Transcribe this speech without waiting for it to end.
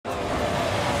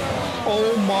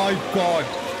Oh my god.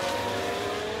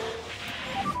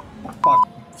 Fuck.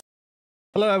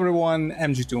 Hello everyone,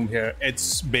 MG Tomb here.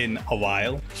 It's been a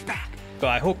while. So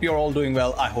I hope you're all doing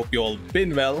well. I hope you all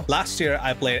been well. Last year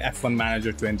I played F1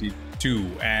 Manager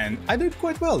 22 and I did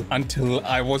quite well until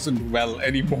I wasn't well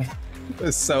anymore.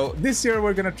 So this year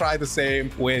we're gonna try the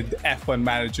same with F1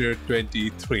 Manager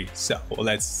 23. So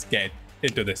let's get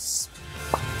into this.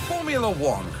 Formula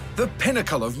One, the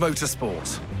pinnacle of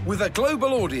motorsport. With a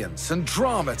global audience and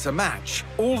drama to match,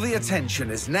 all the attention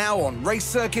is now on race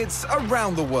circuits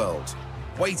around the world,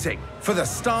 waiting for the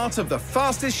start of the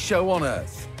fastest show on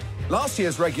Earth. Last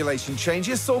year's regulation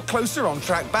changes saw closer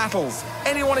on-track battles.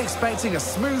 Anyone expecting a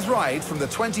smooth ride from the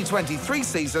 2023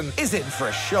 season is in for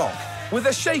a shock. With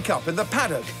a shake-up in the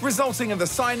paddock resulting in the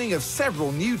signing of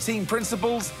several new team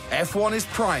principals, F1 is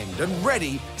primed and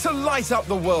ready to light up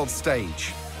the world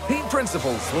stage. Team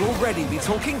principals will already be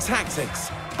talking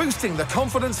tactics, boosting the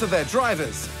confidence of their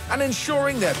drivers and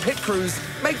ensuring their pit crews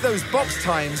make those box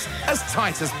times as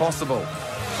tight as possible.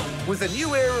 With a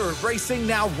new era of racing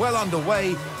now well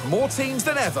underway, more teams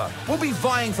than ever will be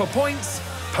vying for points,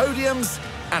 podiums,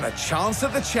 and a chance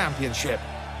at the championship.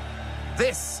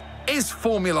 This is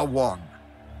Formula One.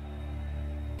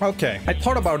 Okay, I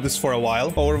thought about this for a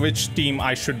while, over which team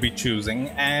I should be choosing,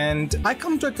 and I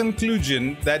come to a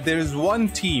conclusion that there is one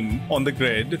team on the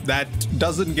grid that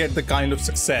doesn't get the kind of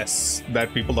success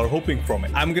that people are hoping from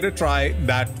it. I'm gonna try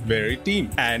that very team,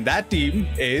 and that team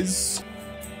is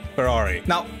Ferrari.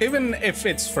 Now, even if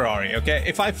it's Ferrari, okay,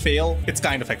 if I fail, it's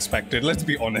kind of expected, let's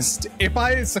be honest. If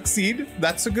I succeed,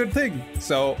 that's a good thing.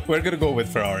 So we're gonna go with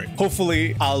Ferrari.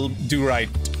 Hopefully, I'll do right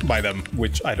by them,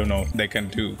 which I don't know they can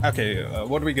do. Okay,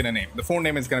 what are we gonna name? The phone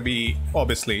name is gonna be,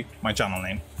 obviously, my channel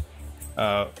name.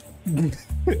 I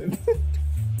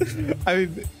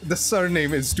mean, the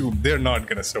surname is too, they're not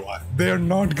gonna survive. They're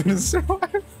not gonna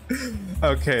survive.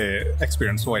 Okay,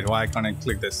 experience. Wait, why can't I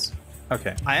click this?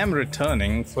 Okay, I am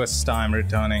returning, first time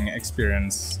returning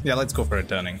experience. Yeah, let's go for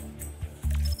returning.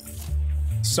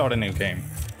 Start a new game.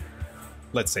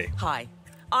 Let's see. Hi,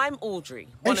 I'm Audrey,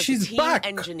 one of the team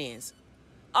engineers.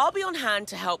 I'll be on hand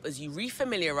to help as you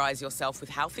refamiliarize yourself with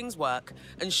how things work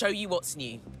and show you what's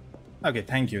new. Okay,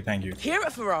 thank you, thank you. Here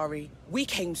at Ferrari, we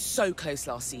came so close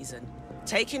last season,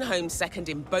 taking home second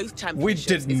in both championships.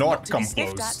 We did not come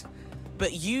close.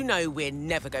 But you know we're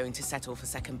never going to settle for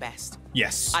second best.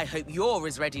 Yes. I hope you're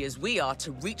as ready as we are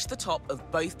to reach the top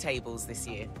of both tables this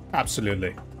year.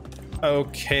 Absolutely.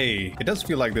 Okay, it does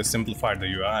feel like they simplified the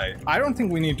UI. I don't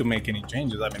think we need to make any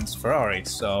changes. I mean, it's Ferrari,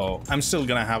 so I'm still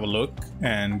gonna have a look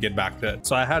and get back to it.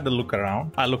 So I had to look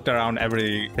around. I looked around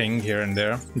everything here and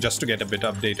there just to get a bit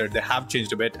updated. They have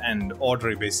changed a bit, and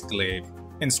Audrey basically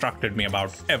instructed me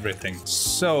about everything.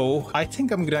 So I think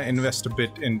I'm gonna invest a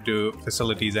bit into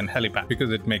facilities and helipad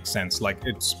because it makes sense. Like,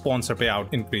 its sponsor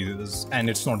payout increases and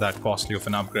it's not that costly of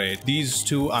an upgrade. These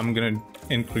two I'm gonna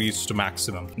increase to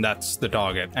maximum. That's the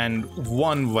target. And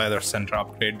one weather center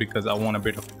upgrade because I want a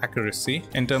bit of accuracy.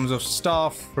 In terms of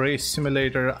staff, race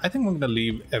simulator, I think I'm gonna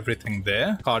leave everything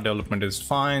there. Car development is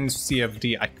fine.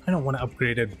 CFD, I kind of want to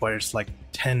upgrade it, but it's like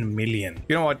 10 million.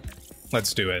 You know what?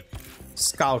 Let's do it.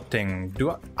 Scouting.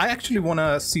 I actually want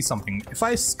to see something. If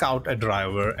I scout a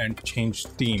driver and change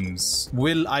teams,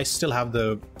 will I still have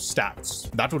the stats?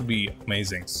 That would be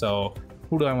amazing. So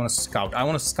who do I want to scout? I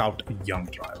want to scout a young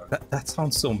driver. That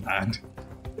sounds so bad.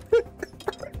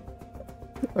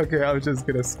 Okay, I was just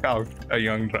gonna scout a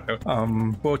young driver.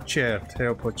 Pocher,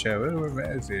 Theo Pocher,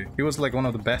 where is he? He was like one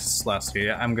of the best last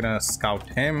year. I'm gonna scout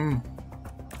him.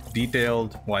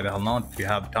 Detailed, why the hell not? We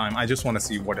have time. I just want to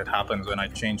see what it happens when I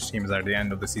change teams at the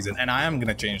end of the season, and I am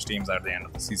gonna change teams at the end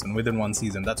of the season, within one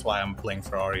season. That's why I'm playing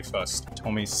Ferrari first.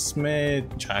 Tommy Smith,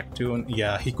 Jack Toon,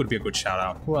 yeah, he could be a good shout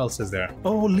out. Who else is there?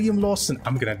 Oh, Liam Lawson.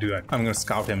 I'm gonna do it. I'm gonna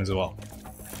scout him as well,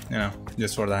 you know,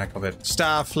 just for the heck of it.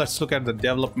 Staff, let's look at the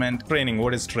development. Training,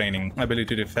 what is training?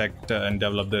 Ability to affect and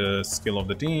develop the skill of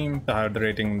the team. The higher the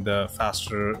rating, the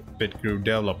faster pit crew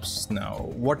develops. Now,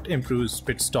 what improves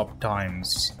pit stop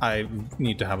times? I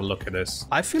need to have a look at this.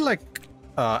 I feel like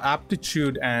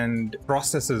aptitude and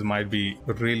processes might be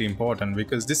really important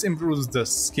because this improves the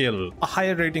skill. A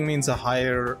higher rating means a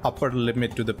higher upper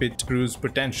limit to the pit crew's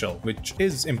potential, which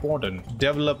is important.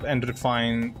 Develop and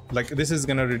refine, like, this is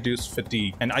gonna reduce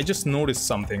fatigue. And I just noticed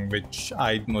something which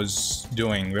I was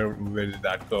doing. Where did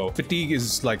that go? Fatigue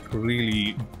is like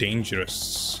really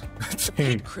dangerous. The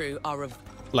pit crew are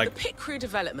the pit crew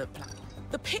development plan.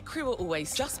 The pit crew are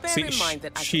always just bear See, in mind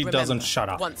that she doesn't shut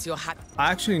up. Once you're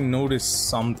I actually noticed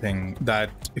something that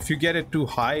if you get it too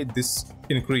high, this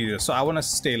increases. So I want to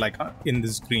stay like in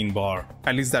this green bar.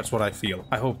 At least that's what I feel.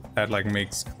 I hope that like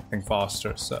makes everything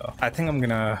faster. So I think I'm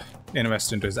gonna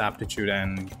invest into his aptitude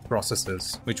and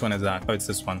processes. Which one is that? Oh, it's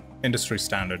this one. Industry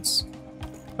standards.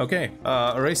 Okay,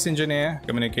 race engineer,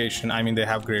 communication. I mean, they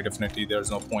have great affinity. There's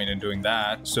no point in doing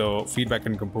that. So feedback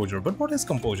and composure. But what is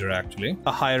composure actually?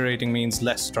 A higher rating means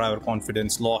less driver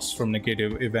confidence loss from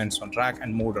negative events on track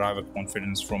and more driver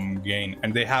confidence from gain.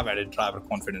 And they have added driver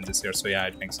confidence this year. So yeah,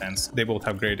 it makes sense. They both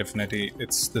have great affinity.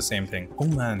 It's the same thing. Oh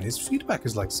man, his feedback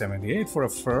is like 78 for a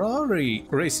Ferrari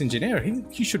race engineer.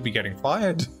 He should be getting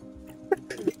fired.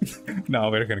 No,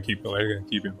 we're gonna keep him. We're gonna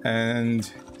keep him.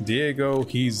 And Diego,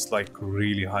 he's like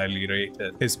really highly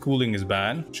rated. His cooling is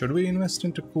bad. Should we invest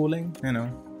into cooling? You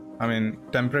know, I mean,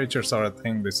 temperatures are a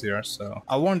thing this year, so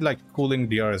I want like cooling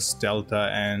DRS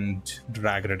delta and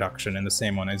drag reduction in the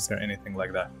same one. Is there anything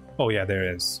like that? Oh yeah,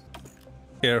 there is.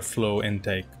 Airflow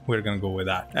intake. We're gonna go with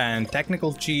that. And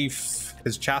technical chief.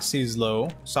 His chassis is low,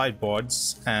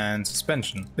 sideboards, and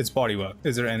suspension. It's bodywork.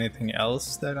 Is there anything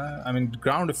else that I mean,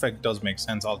 ground effect does make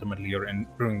sense. Ultimately, you're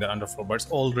improving the underfloor, but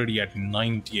it's already at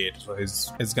 98, so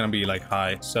it's gonna be like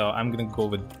high. So I'm gonna go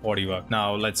with bodywork.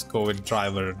 Now let's go with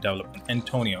driver development.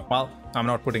 Antonio. Well, I'm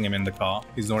not putting him in the car.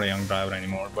 He's not a young driver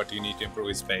anymore, but you need to improve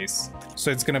his pace.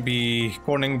 So it's gonna be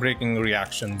cornering, braking,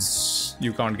 reactions.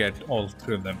 You can't get all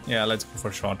three of them. Yeah, let's go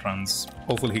for short runs.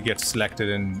 Hopefully he gets selected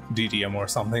in DTM or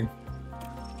something.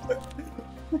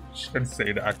 Shouldn't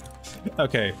say that.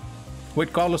 Okay,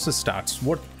 with Carlos's stats,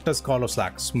 what does Carlos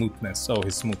lack? Smoothness. Oh,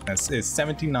 his smoothness is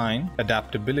 79.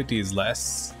 Adaptability is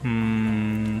less.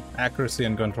 Accuracy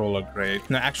and control are great.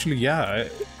 No, actually, yeah.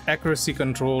 Accuracy,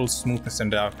 control, smoothness,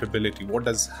 and adaptability. What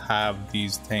does have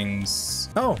these things?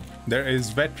 Oh, there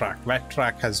is wet track. Wet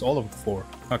track has all of the four.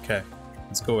 Okay.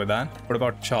 Let's go with that. What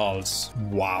about Charles?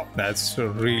 Wow, that's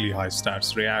really high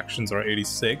stats. Reactions are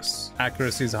 86.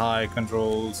 Accuracy is high,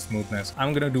 control, smoothness.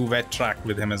 I'm gonna do wet track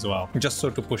with him as well, just so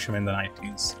to push him in the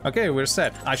 90s. Okay, we're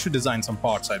set. I should design some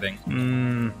parts, I think.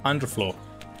 Underflow,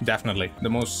 definitely. The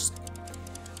most...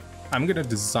 I'm gonna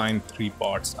design 3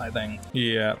 parts, I think.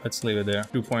 Yeah, let's leave it there.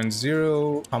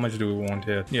 2.0. How much do we want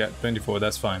here? Yeah, 24,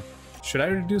 that's fine. Should I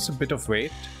reduce a bit of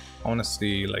weight?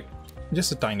 Honestly, like,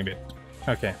 just a tiny bit.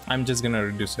 Okay, I'm just gonna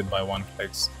reduce it by 1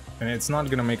 clicks, and it's not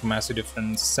gonna make a massive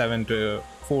difference.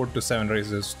 4 to 7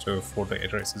 races to 4 to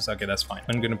 8 races. Okay, that's fine.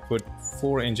 I'm gonna put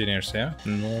 4 engineers here.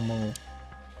 Normal.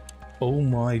 Oh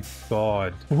my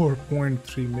god,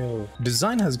 4.3 mil.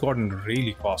 Design has gotten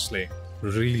really costly.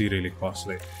 Really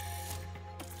costly.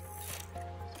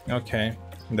 Okay,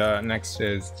 the next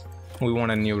is we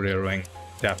want a new rear wing.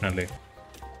 Definitely.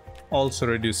 Also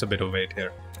reduce a bit of weight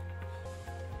here.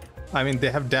 I mean,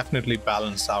 they have definitely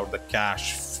balanced out the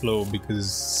cash flow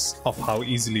because of how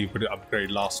easily you could upgrade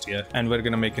last year. And we're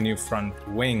gonna make a new front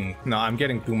wing. No, I'm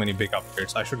getting too many big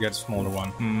upgrades. I should get a smaller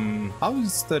one. How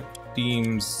is the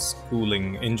team's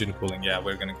cooling, engine cooling? Yeah,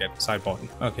 we're gonna get sideboard.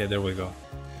 Okay, there we go.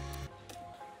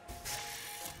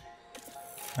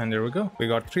 And there we go. We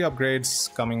got 3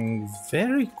 upgrades coming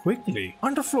very quickly.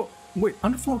 Underfloor, wait,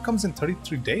 underfloor comes in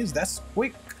 33 days? That's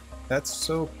quick. That's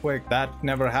so quick. That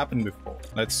never happened before.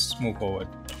 Let's move forward.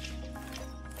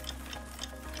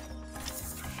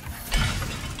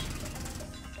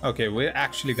 Okay, we're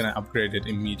actually gonna upgrade it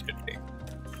immediately.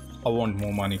 I want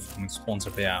more money from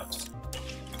sponsor payouts.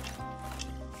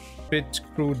 Pit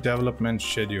crew development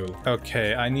schedule.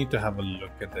 Okay, I need to have a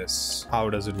look at this. How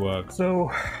does it work? So,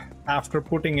 after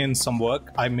putting in some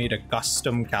work, I made a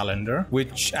custom calendar,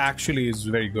 which actually is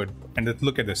very good. And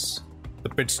look at this. The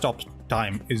pit stop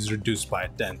time is reduced by a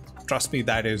 10th. Trust me,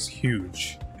 that is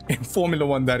huge. In Formula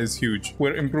 1, that is huge.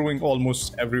 We're improving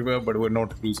almost everywhere, but we're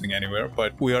not losing anywhere.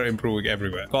 But we are improving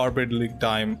everywhere. Car idling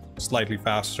time slightly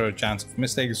faster. Chance of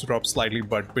mistakes drop slightly,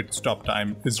 but pit stop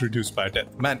time is reduced by a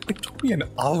 10th. Man, it took me an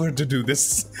hour to do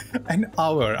this. An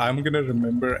hour. I'm gonna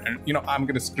remember, and you know, I'm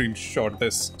gonna screenshot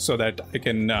this so that I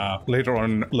can later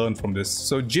on learn from this.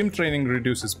 So gym training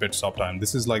reduces pit stop time.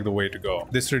 This is like the way to go.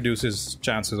 This reduces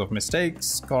chances of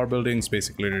mistakes. Car buildings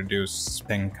basically reduce, I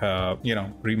think, you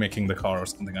know, remaking the car or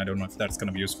something. I don't know if that's going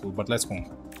to be useful, but let's move.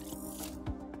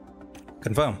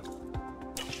 Confirm.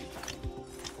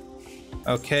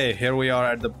 Okay, here we are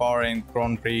at the Bahrain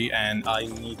Grand Prix, and I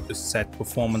need to set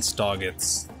performance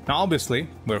targets. Now, obviously,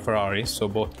 we're Ferrari, so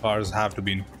both cars have to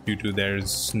be in Q2.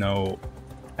 There's no...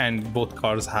 And both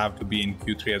cars have to be in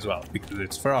Q3 as well, because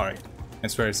it's Ferrari.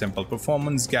 It's very simple.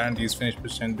 Performance guarantees finish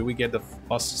position. Do we get the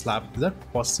fastest lap? Is that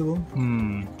possible?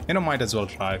 You know, might as well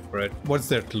try for it. What's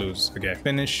there to lose? Okay.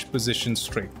 Finish position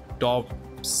streak. top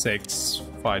 6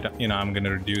 5, you know, I'm gonna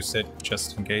reduce it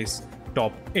just in case.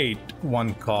 Top 8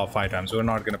 1 car 5 times. We're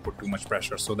not gonna put too much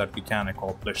pressure so that we can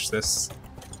accomplish this.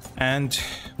 And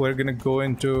we're gonna go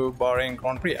into Bahrain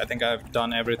Grand Prix. I think I've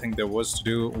done everything there was to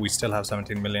do. We still have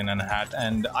 17 million in a hat,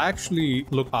 and I actually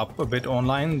looked up a bit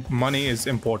online. Money is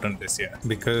important this year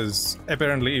because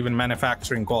apparently even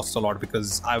manufacturing costs a lot,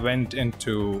 because I went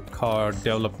into car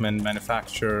development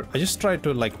manufacture. I just tried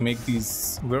to like make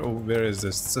these, where is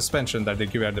this suspension that they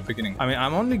give you at the beginning? I mean,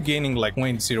 I'm only gaining like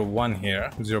 0.01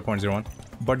 here, 0.01,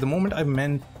 but the moment I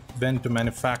went to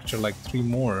manufacture like 3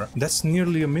 more, that's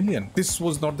nearly 1 million. This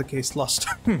was not the case last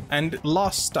time. And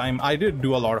last time I did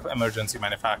do a lot of emergency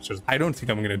manufactures. I don't think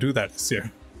I'm gonna do that this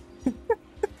year.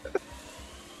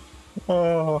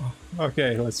 Oh,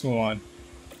 okay, let's move on.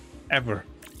 Ever.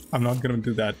 I'm not gonna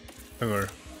do that ever.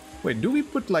 Wait, do we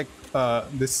put like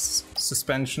this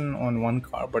suspension on one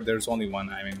car, but there's only one?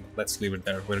 I mean, let's leave it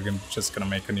there. We're just gonna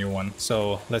make a new one.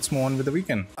 So let's move on with the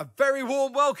weekend. A very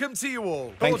warm welcome to you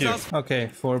all. Thank you. Okay,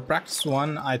 for practice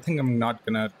 1, I think I'm not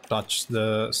gonna touch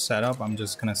the setup. I'm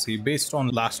just gonna see. Based on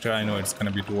last year, I know it's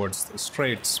gonna be towards the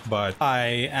straights, but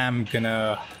I am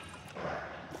gonna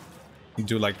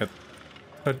do like a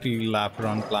 30 lap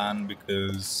run plan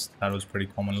because that was pretty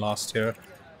common last year.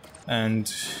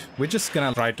 And we're just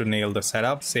gonna try to nail the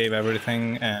setup, save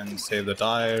everything, and save the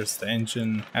tires, the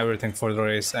engine, everything for the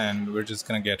race, and we're just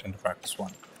gonna get into practice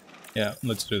 1. Yeah,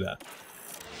 let's do that.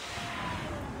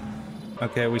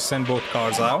 Okay, we send both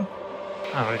cars out.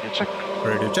 Ready to check.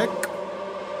 Ready to check.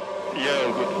 Yeah,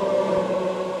 all good.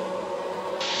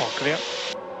 All clear.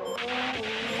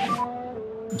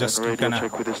 Just ready gonna to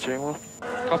check with the steering wheel.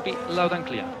 Copy, loud and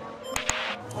clear.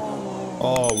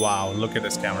 Oh wow, look at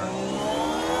this camera.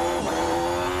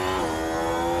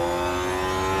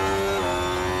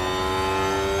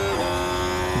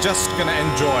 Just gonna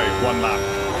enjoy 1 lap.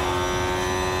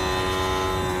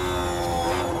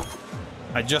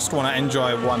 I just wanna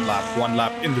enjoy 1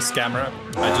 lap in this camera.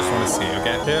 I just wanna see,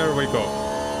 okay? Here we go.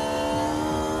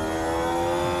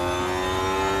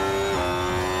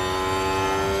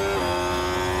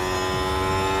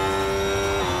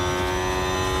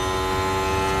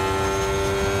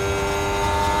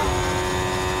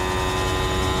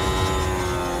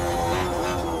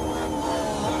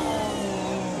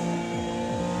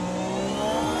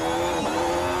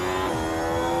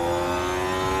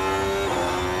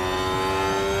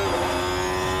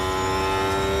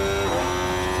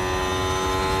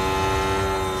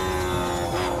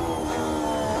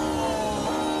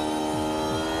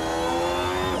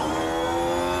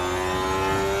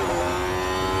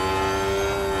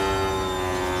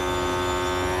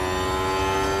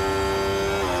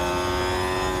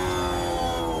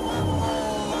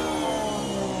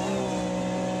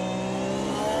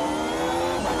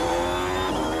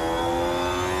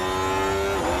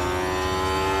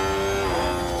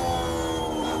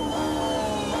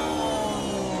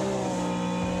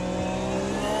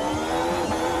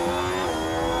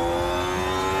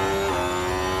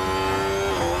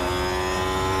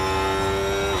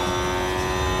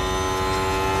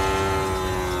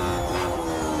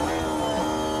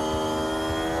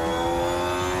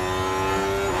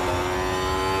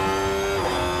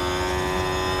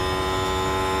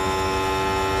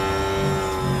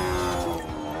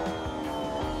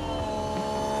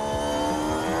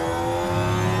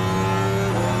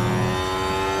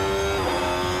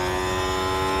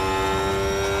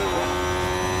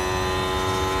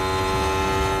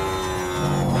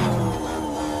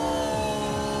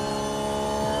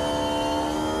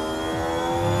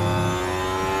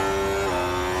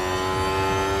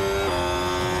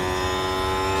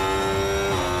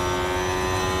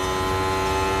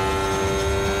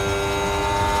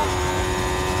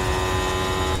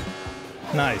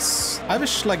 Nice. I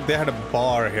wish like they had a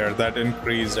bar here that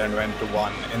increased and went to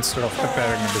 1 instead of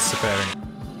appearing and disappearing.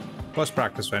 First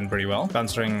practice went pretty well,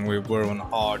 considering we were on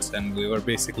hards and we were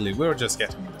just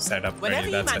getting the setup ready. Whenever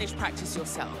you manage practice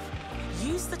yourself,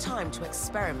 use the time to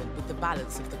experiment with the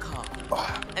balance of the car.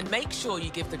 And make sure you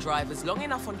give the drivers long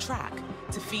enough on track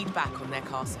to feed back on their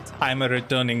car setup. I'm a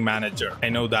returning manager. I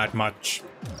know that much.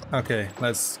 Okay,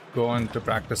 let's go on to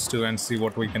practice 2 and see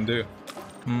what we can do.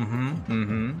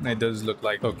 It does look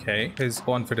like okay. His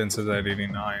confidence is at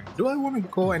 89. Do I want to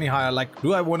go any higher? Like,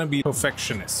 do I want to be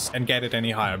perfectionist and get it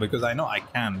any higher? Because I know I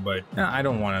can, but I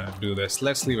don't want to do this.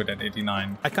 Let's leave it at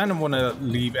 89. I kind of want to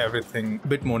leave everything a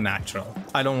bit more natural.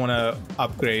 I don't want to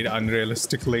upgrade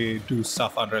unrealistically, do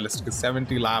stuff unrealistic.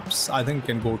 70 laps, I think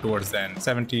can go towards the end.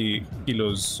 70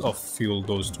 kilos of fuel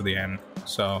goes to the end.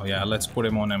 So yeah, let's put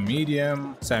him on a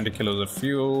medium, 70 kilos of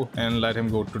fuel, and let him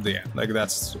go to the end. Like,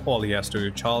 that's all he has to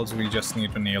do. Charles, we just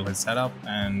need to nail his setup,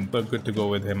 and we're good to go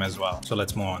with him as well. So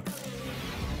let's move on.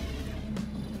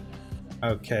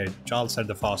 Okay, Charles had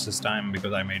the fastest time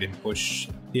because I made him push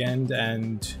the end,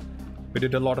 and we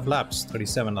did a lot of laps,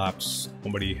 37 laps.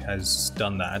 Nobody has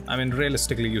done that. I mean,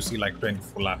 realistically, you see like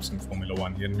 24 laps in Formula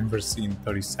 1. You've never seen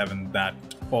 37 that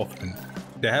often.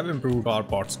 They have improved car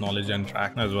parts knowledge and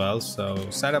track as well, so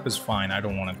setup is fine. I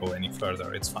don't want to go any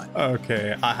further. It's fine.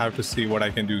 Okay, I have to see what I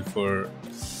can do for...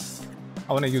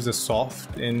 I want to use a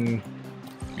soft in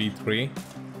B3,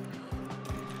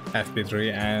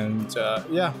 FP3, and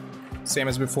yeah, same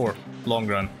as before, long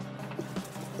run.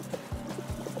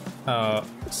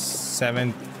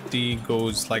 70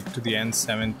 goes like to the end,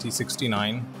 70,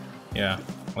 69. Yeah,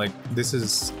 like this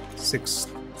is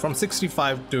from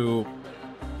 65 to...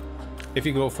 If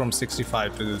you go from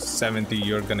 65 to 70,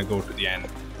 you're gonna go to the end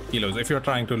kilos. If you're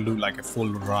trying to do like a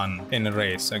full run in a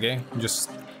race, okay?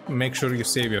 Just make sure you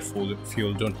save your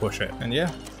fuel, don't push it. And yeah,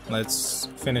 let's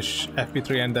finish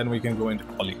FP3 and then we can go into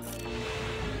quali.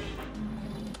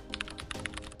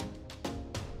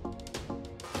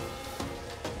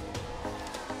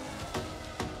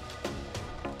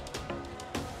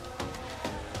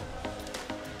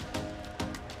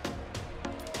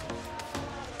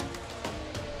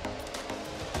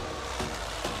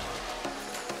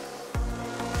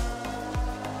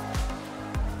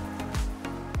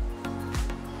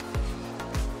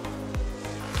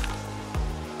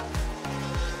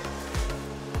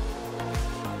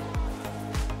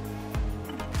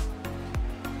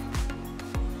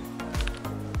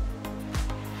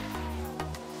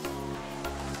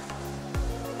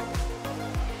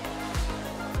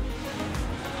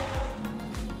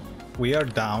 We are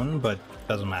down, but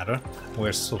doesn't matter.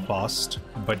 We're so fast,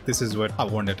 but this is what I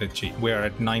wanted to achieve. We are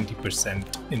at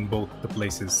 90% in both the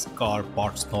places. Car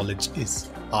parts knowledge is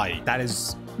high. That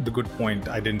is the good point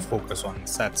I didn't focus on.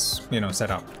 Sets, you know,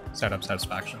 setup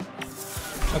satisfaction.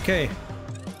 Okay.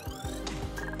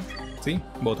 See,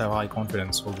 both have high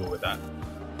confidence. We'll go with that.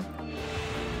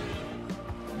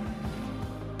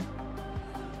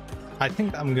 I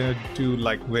think I'm gonna do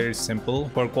like very simple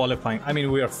for qualifying. I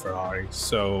mean, we are Ferrari,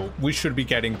 so we should be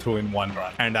getting through in one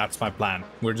run, and that's my plan.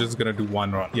 We're just gonna do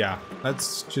one run. Yeah,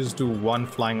 let's just do one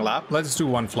flying lap. Let's do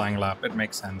one flying lap. It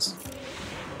makes sense.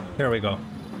 Here we go.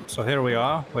 So here we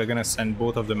are. We're gonna send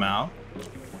both of them out.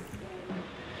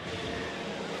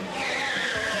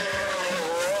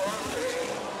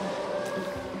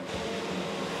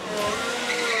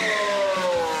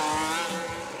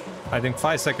 I think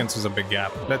 5 seconds is a big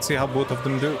gap. Let's see how both of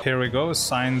them do. Here we go.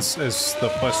 Sainz is the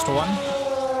first one.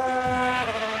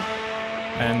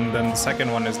 And then the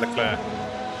second one is Leclerc.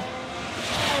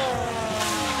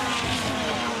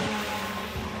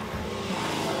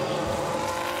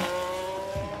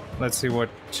 Let's see what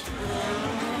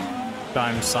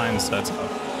time Sainz sets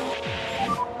up.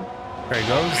 There he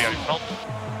goes.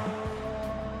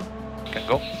 Can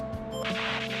go.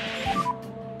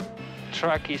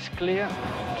 Track is clear.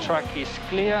 Track is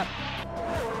clear.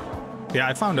 Yeah,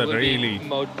 I found a really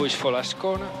mode push for last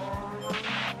corner.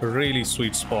 Really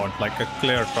sweet spot, like a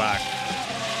clear track.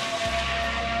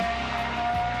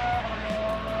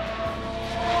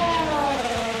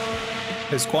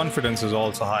 His confidence is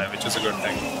also high, which is a good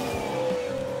thing.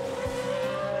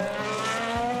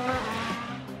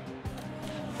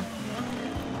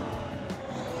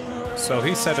 So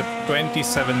he set a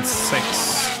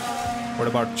 27.6. What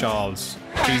about Charles?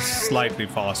 He's slightly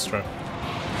faster.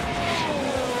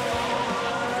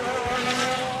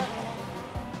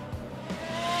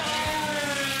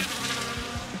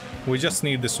 We just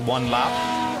need this one lap.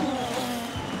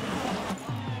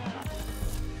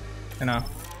 You know,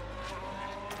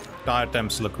 tire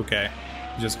temps look okay.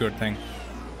 Just good thing.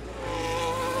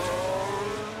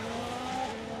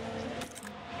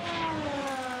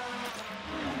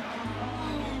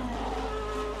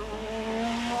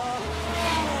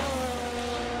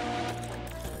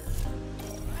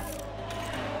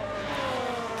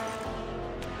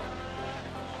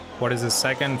 What is his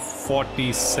second?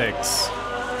 46.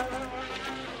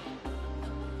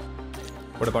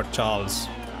 What about Charles?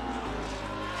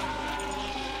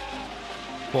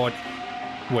 What?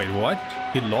 Wait, what?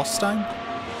 He lost time?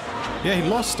 Yeah, he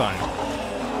lost time.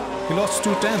 He lost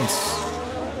 2 tenths.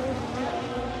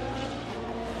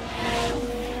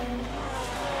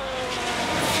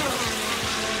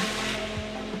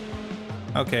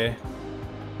 Okay.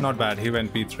 Not bad. He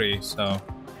went P3, so...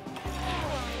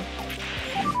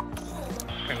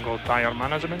 Can go tire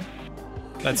management.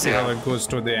 Let's see how it goes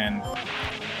to the end.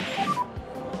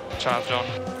 Charge on.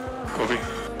 Copy.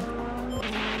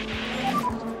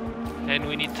 And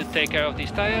we need to take care of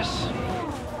these tires.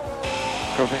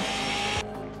 Copy.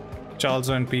 Charles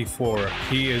on P4.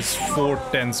 He is 4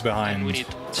 tenths behind. We need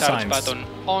charge Sainz. button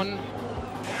on.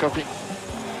 Copy.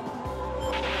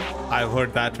 I've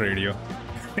heard that radio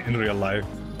in real life.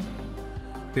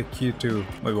 The Q2.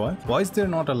 Wait, what? Why is there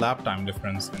not a lap time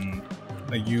difference in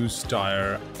a used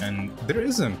tire? And there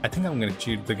isn't. I think I'm gonna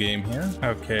cheat the game here.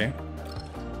 Okay.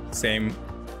 Same.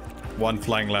 One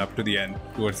flying lap to the end,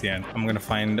 towards the end. I'm gonna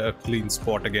find a clean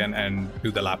spot again and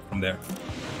do the lap from there.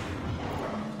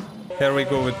 Here we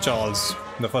go with Charles,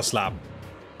 the first lap.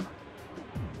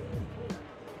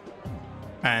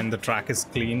 And the track is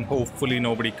clean. Hopefully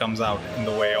nobody comes out in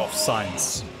the way of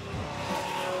Sainz.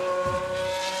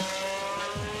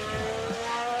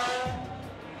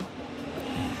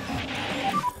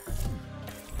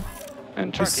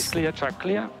 And track is clear, track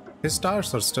clear. His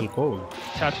tires are still cold.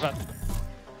 Charge button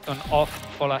off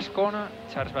for last corner.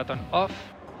 Charge button off.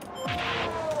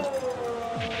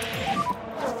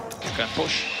 You can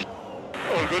push.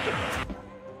 All good.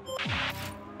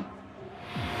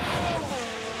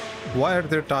 Why are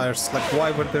their tires, like,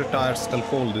 why were their tires still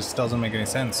cold? This doesn't make any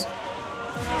sense.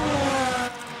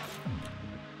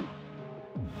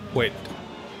 Wait.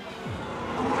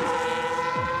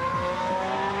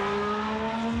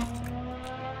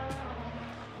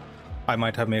 I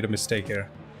might have made a mistake here.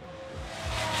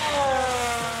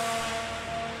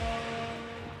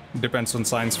 Depends on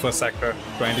Sainz first sector.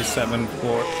 27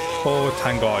 for... Oh,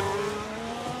 thank God.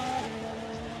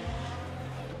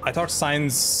 I thought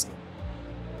Sainz...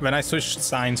 When I switched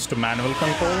Sainz to manual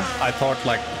control, I thought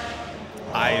like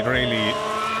I really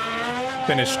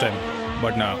finished him,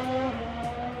 but no.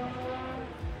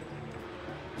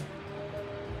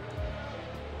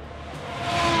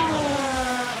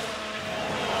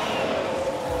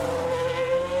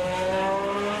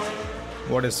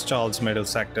 What is Charles' middle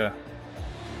sector?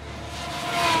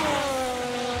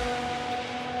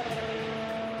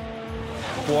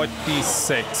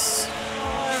 .46.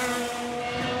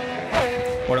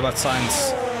 What about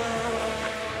Sainz?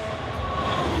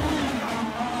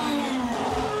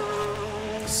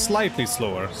 Slightly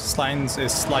slower. Sainz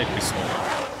is slightly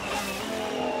slower.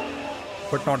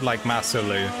 But not like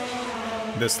massively.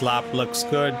 This lap looks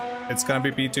good. It's gonna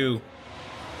be P2.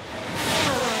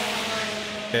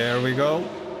 There we go.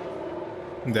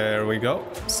 There we go.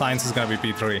 Sainz is gonna be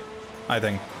P3, I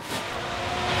think.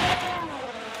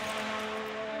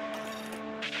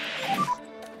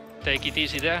 Take it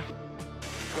easy there.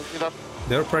 Copy that.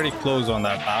 They're pretty close on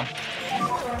that lap.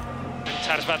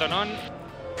 Charge button on.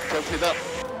 Copy that.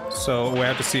 So we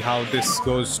have to see how this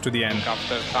goes to the end.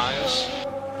 After tires.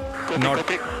 Copy, Not-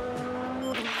 copy.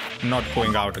 Not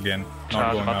going out again. Not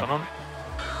Charge going button out. on.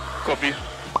 Copy.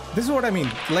 This is what I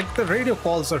mean. Like, the radio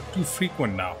calls are too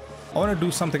frequent now. I want to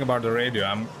do something about the radio.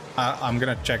 I'm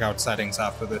gonna check out settings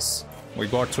after this. We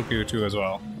got through Q2 as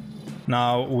well.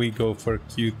 Now we go for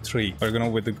Q3. We're gonna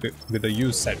with the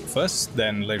use set first.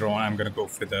 Then later on, I'm gonna go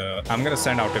for the. I'm gonna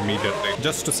send out immediately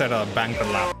just to set a banker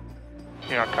lap.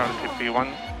 Yeah, currently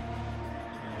P1.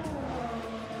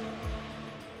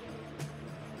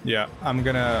 Yeah, I'm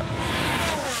gonna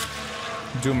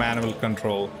do manual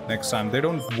control next time. They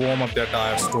don't warm up their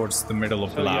tires towards the middle of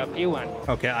the So lap. yeah, P1.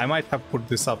 Okay, I might have put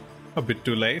this up a bit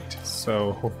too late,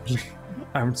 so hopefully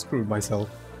I'm screwed myself.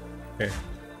 Okay.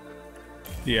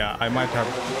 Yeah, I might have...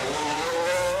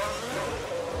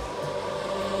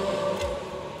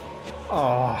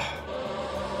 Oh.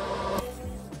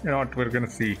 You know what, we're gonna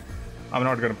see. I'm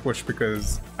not gonna push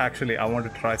because actually I want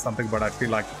to try something, but I feel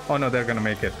like, oh no, they're gonna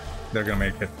make it. They're gonna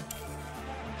make it.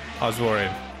 I was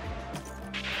worried.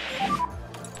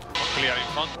 Clear in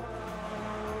front.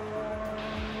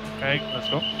 Okay, let's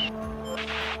go.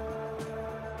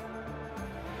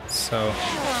 So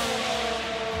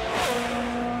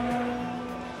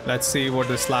let's see what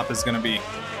this lap is gonna be.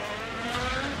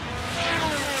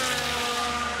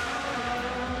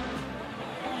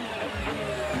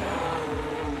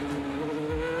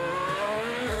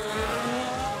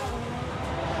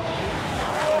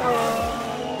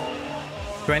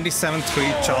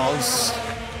 $27.3 Charles.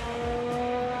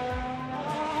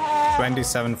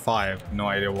 27.5. No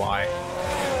idea why.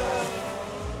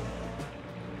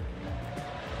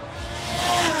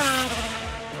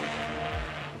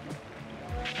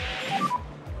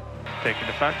 Taking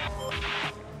the back.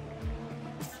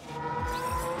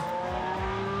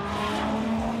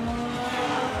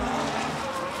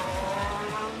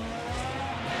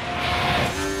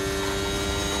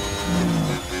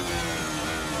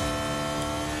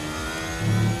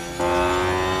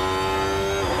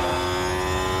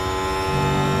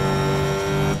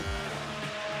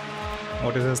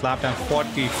 What is his lap time?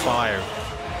 45.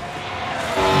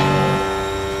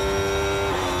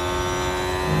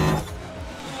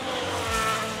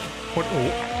 What?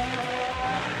 Oh.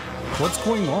 What's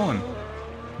going on?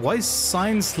 Why is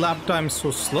Sainz lap time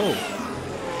so slow?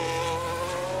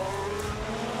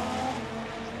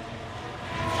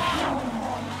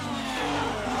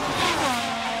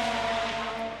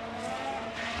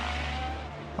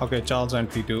 Okay, Charles and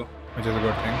P2, which is a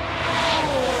good thing.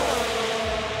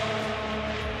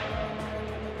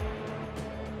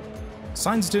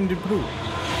 Sainz didn't improve.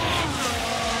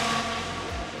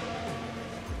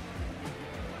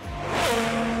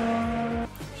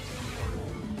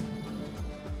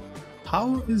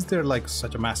 How is there like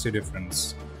such a massive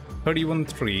difference?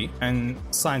 31.3 and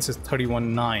Sainz is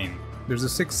 31.9. There's a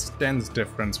 6/10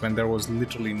 difference when there was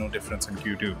literally no difference in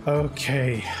Q2.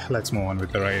 Okay, let's move on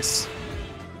with the race.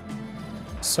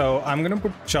 So I'm gonna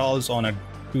put Charles on a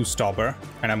 2-stopper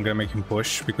and I'm gonna make him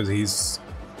push because he's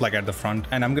like at the front,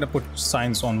 and I'm gonna put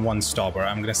Sainz on 1-stopper.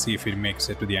 I'm gonna see if he makes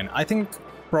it to the end. I think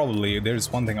probably there's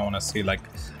one thing I want to see, like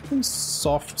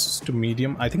softs to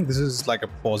medium. I think this is like a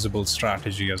possible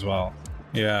strategy as well.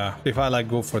 Yeah, if I like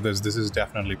go for this is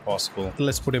definitely possible.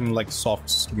 Let's put him like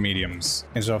softs to mediums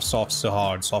instead of softs to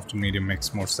hard. Soft to medium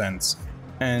makes more sense.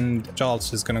 And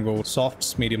Charles is gonna go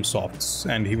softs, medium softs,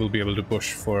 and he will be able to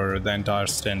push for the entire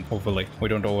stint, hopefully. We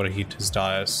don't overheat his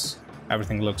tires.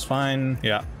 Everything looks fine.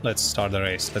 Yeah, let's start the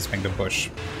race. Let's make the push.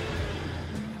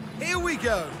 Here we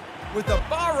go with the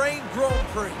Bahrain Grand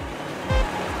Prix.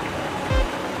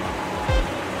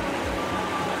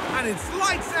 And it's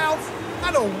lights out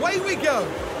and away we go.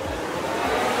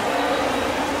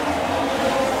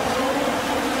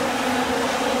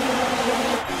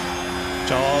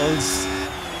 Charles,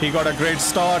 he got a great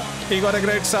start. He got a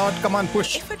great start. Come on,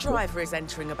 push. If a driver is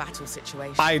entering a battle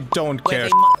situation, I don't where care.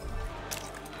 they might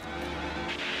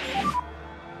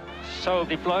So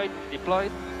deployed.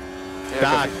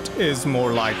 That is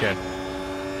more like it.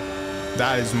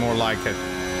 That is more like it.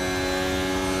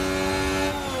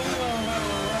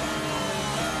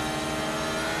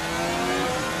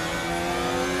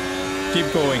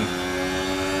 Keep going.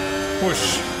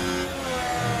 Push.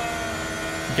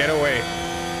 Get away.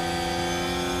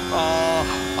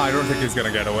 I don't think he's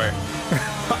gonna get away.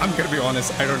 I'm gonna be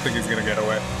honest, I don't think he's gonna get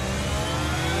away.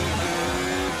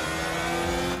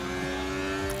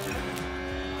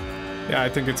 Yeah, I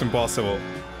think it's impossible.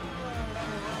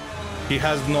 He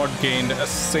has not gained a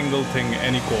single thing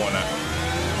any corner.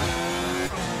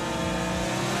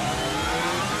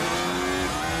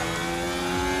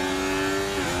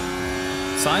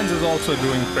 Sainz is also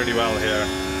doing pretty well here.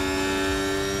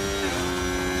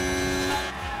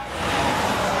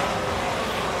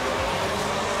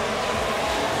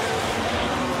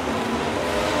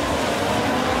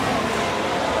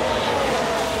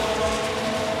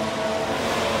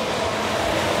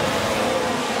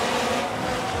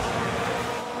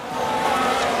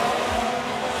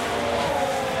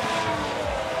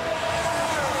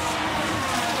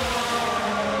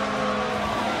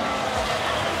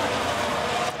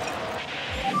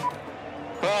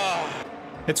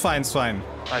 It's fine, it's fine.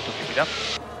 Try to keep it up.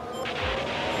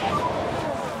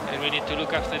 And we need to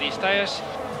look after these tires.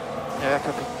 Yeah,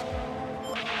 copy.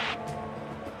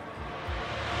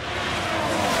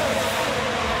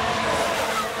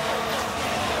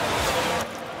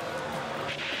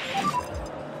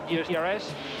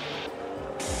 ERS.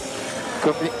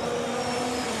 Copy.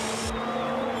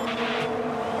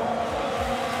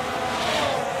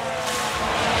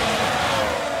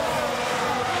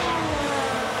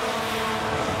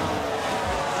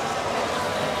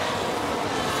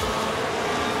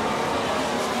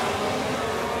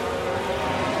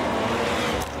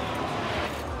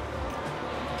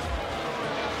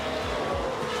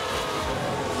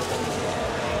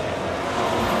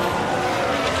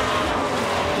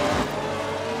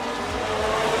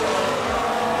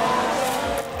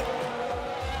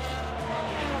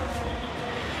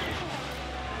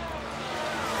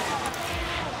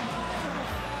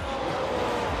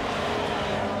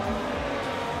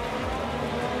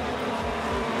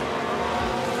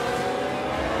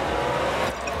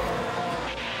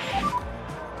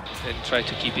 And try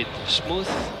to keep it smooth.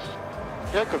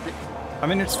 Yeah, copy. I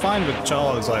mean, it's fine with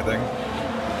Charles, I think.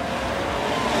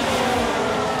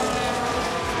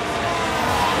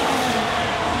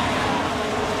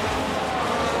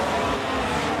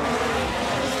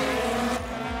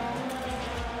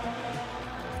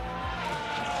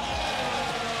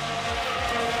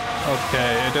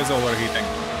 Okay, it is overheating.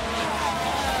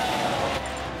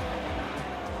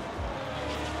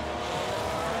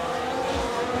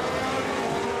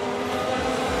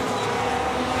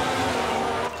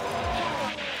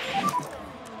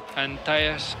 And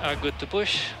tires are good to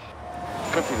push.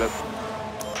 Copy that.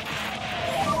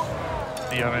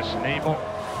 DRS enable.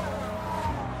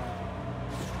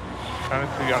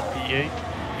 Currently we are P8.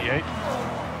 P8.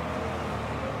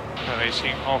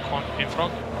 Racing Ocon in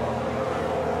front.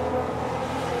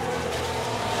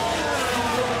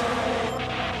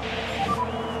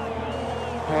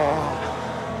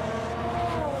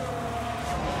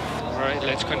 Right,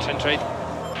 let's concentrate.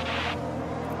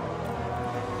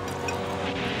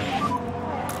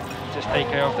 Just take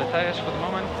care of the tires for the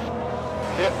moment.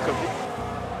 Yeah, copy.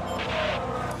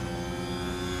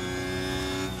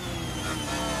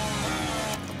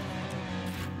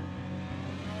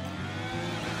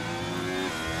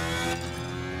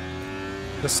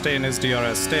 Just stay in his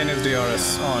DRS, stay in his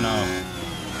DRS. Oh no.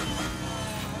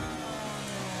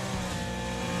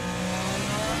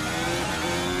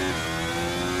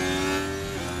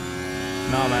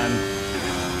 No, man.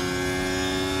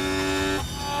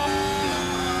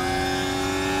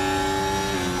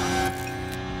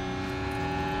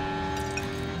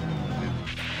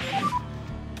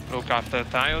 Look after the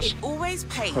tires. It always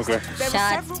pays. Okay. There are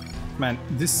Shot. several. Man,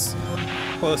 this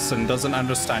person doesn't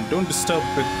understand. Don't disturb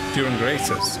it during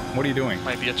races. What are you doing?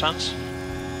 Maybe a chance.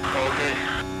 Okay.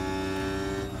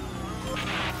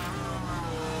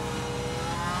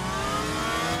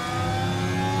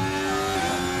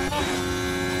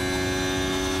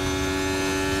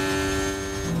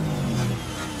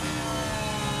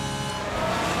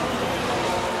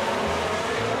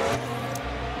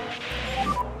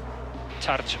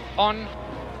 Charge on.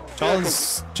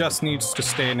 Charles just needs to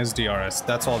stay in his DRS.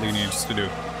 That's all he needs to do.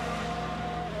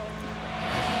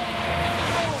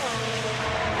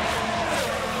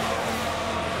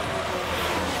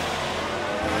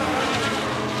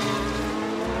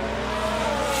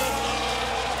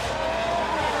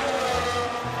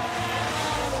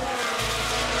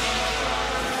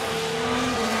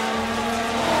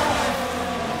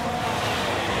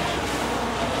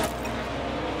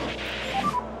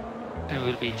 There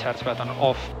will be charge button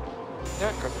off.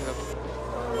 Yeah, copy that.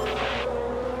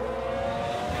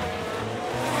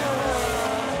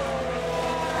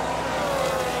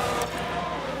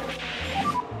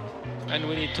 And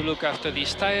we need to look after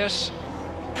these tires.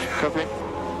 Copy.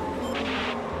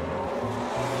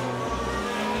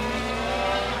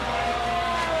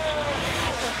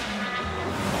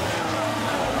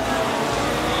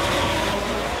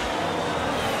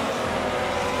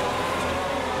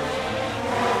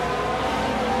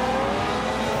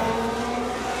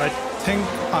 I think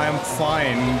I am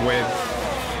fine with...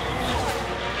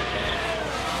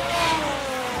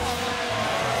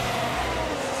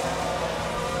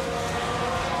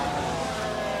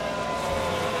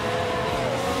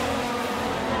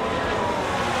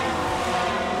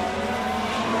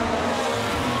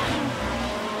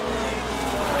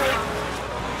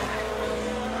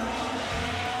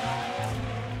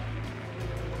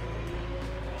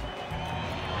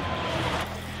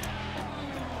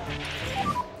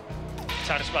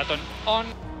 Charge button on.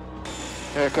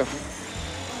 Yeah, copy.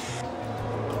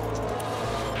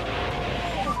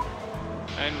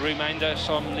 And reminder,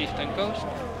 some lift and coast.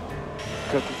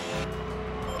 Copy.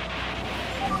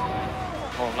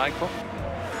 All Lyco.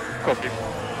 Copy.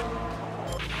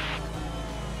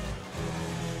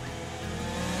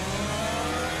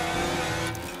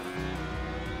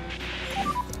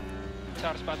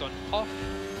 Charge button off.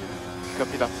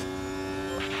 Copy that.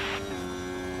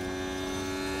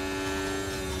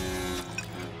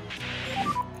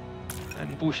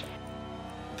 And push.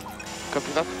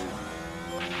 Copy that.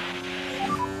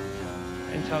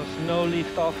 And Charles, no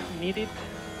lift off needed.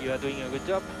 You are doing a good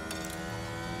job.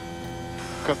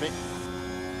 Copy.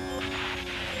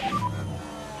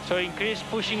 So increase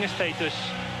pushing status.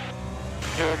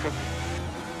 Yeah, copy.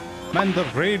 Man, the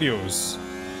radios.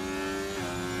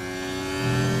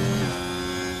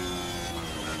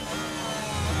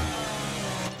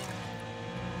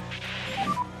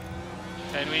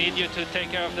 And we need you to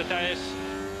take care of the tires.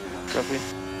 Copy.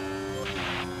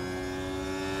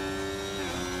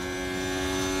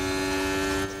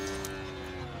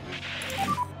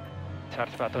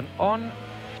 Charge button on.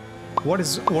 What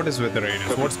is with the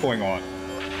radios? What's going on?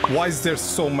 Why is there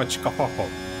so much kerfuffle?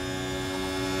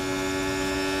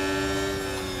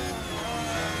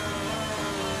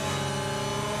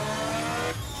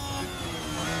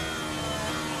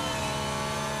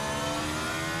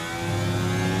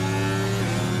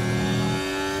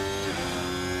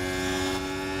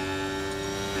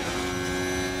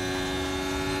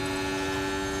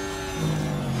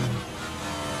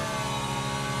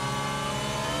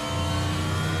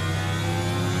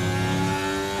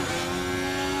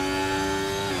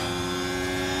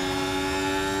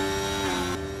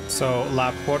 So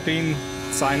lap 14,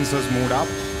 Sainz has moved up.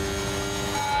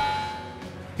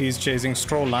 He's chasing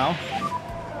Stroll now.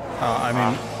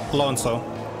 Alonso.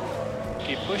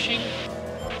 Keep pushing.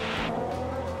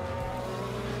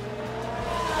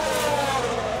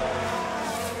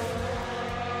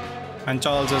 And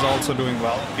Charles is also doing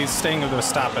well. He's staying with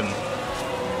Verstappen.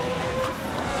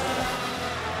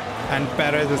 And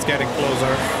Perez is getting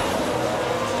closer.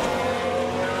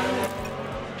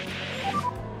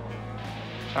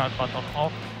 Start button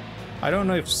off. I don't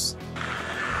know if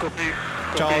Copy.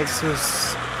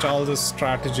 Charles's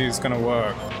strategy is gonna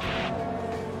work.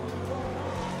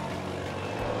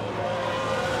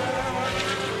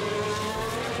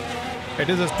 It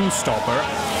is a two-stopper.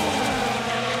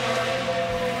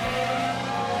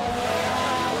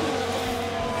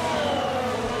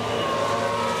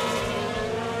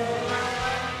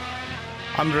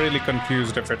 I'm really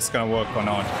confused if it's gonna work or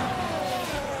not.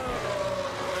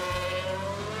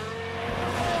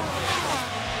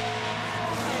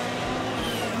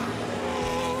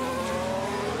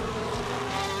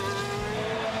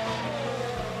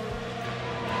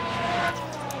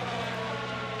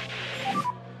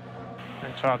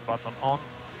 And start button on.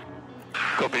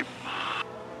 Copy.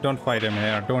 Don't fight him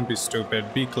here. Don't be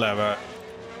stupid. Be clever.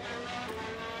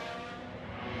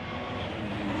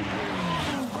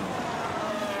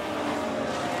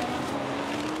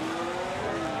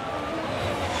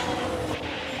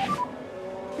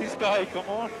 This guy, come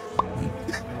on.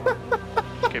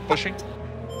 Keep pushing.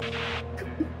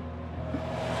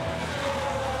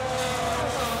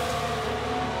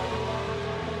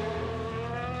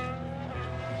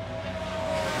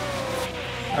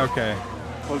 Okay.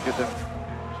 We'll get them.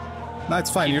 No,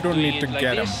 it's fine. You don't Doing need to it like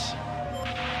get him. this.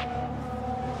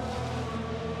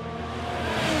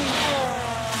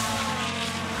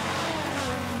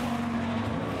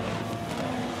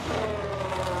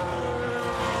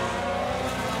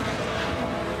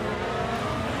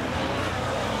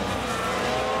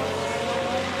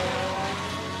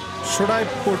 Should I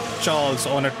put Charles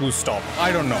on a two-stop?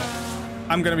 I don't know.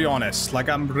 I'm gonna be honest. Like,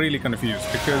 I'm really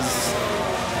confused because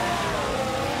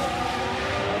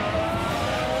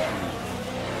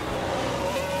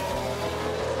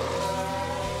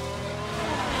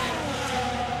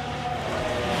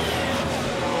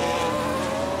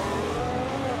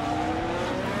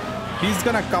he's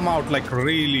gonna come out like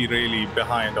really, really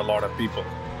behind a lot of people.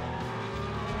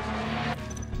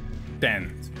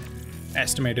 10th.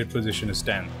 Estimated position is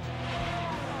 10th.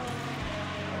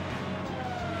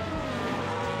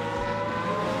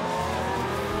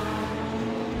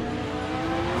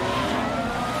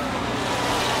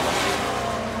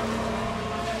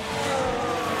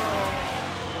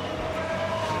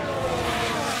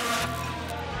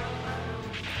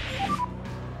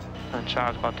 And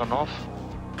start button off.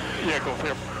 Yeah,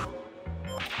 confirm.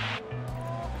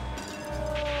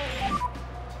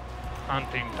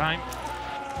 Hunting time.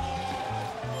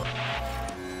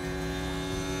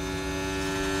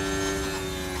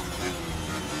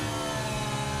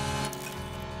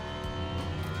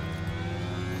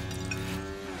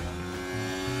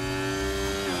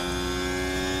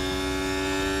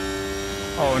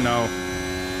 Oh no.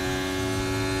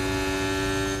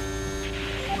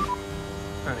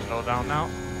 And slow down now.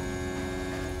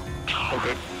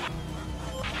 Okay.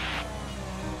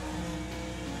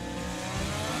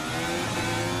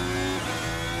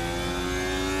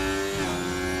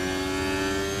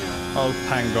 Oh,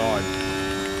 thank God.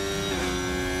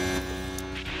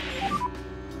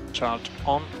 Start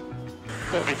on.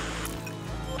 Copy.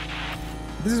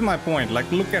 This is my point.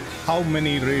 Like, look at how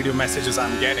many radio messages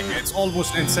I'm getting. It's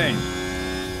almost insane.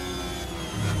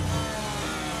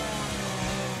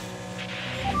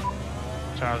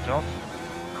 Charge off.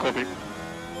 Copy.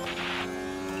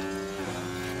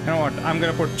 You know what? I'm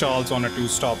gonna put Charles on a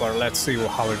two-stopper. Let's see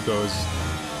how it goes.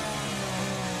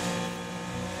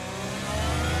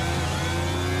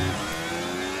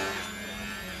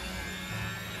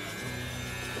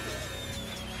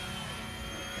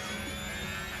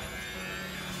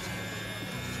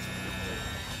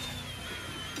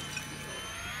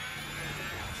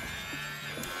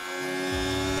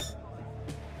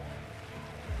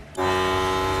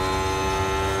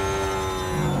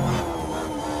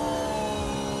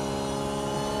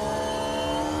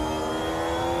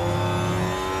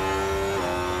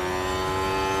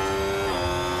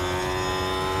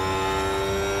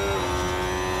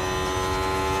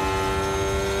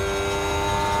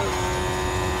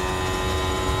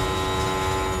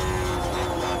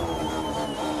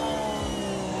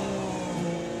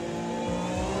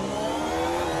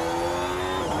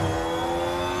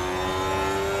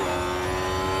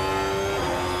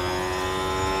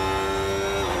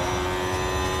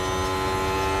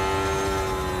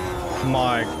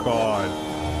 My God.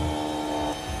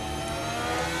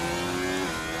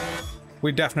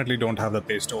 We definitely don't have the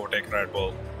pace to overtake Red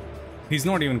Bull. He's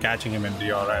not even catching him in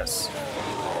DRS.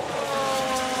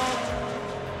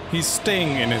 He's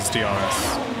staying in his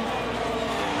DRS.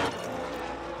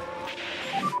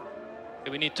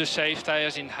 We need to save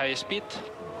tires in high speed.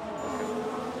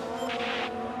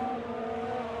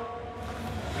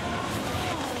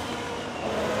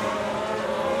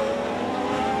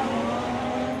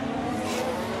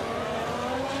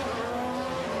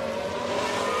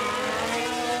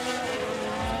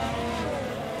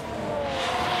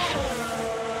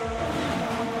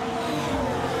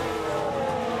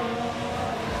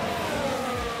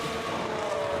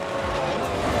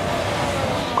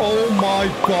 Oh my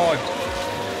god!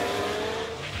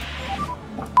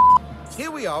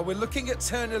 Here we are, we're looking at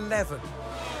turn 11.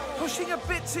 Pushing a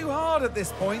bit too hard at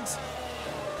this point.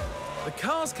 The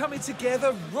car's coming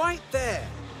together right there.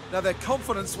 Now their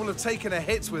confidence will have taken a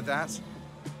hit with that.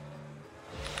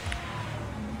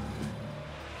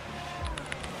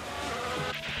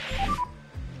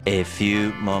 A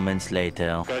few moments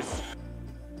later. Guys,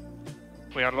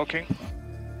 We are looking.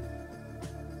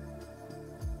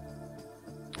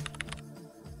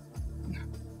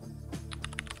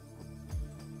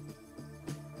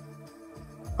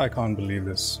 I can't believe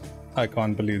this. I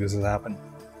can't believe this has happened.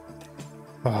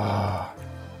 Ah,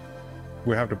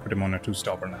 we have to put him on a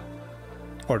two-stopper now.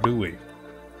 Or do we?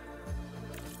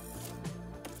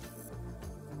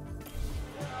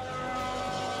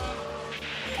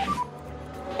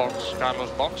 Box,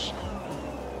 Carlos, box.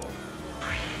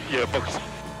 yeah, box.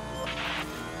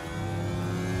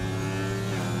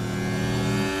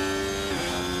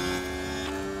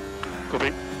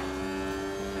 Copy.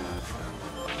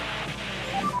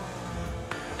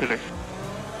 Delay.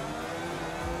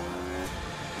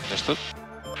 Understood.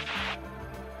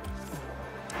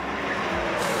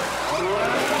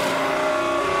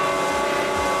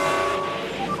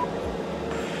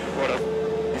 What a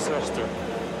disaster.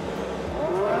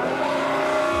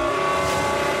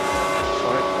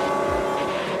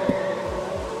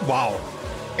 Wow.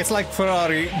 It's like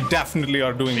Ferrari definitely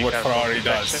are doing what careful, Ferrari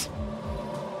protection.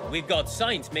 does. We've got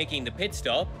Sainz making the pit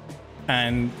stop.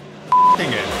 And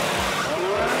f***ing it.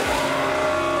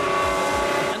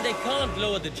 And they can't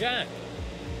lower the jack.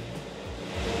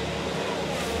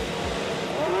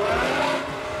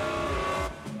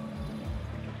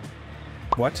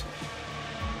 What?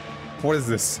 What is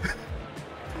this?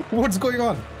 What's going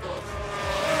on?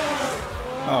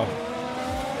 Oh.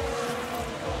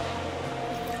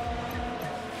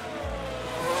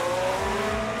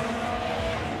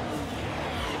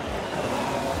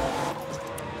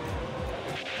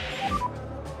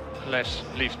 Less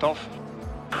lift off.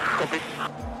 Copy.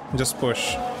 Just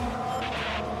push.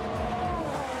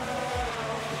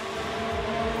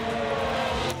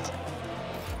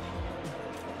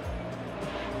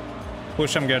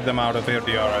 Push them, get them out of their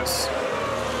DRS.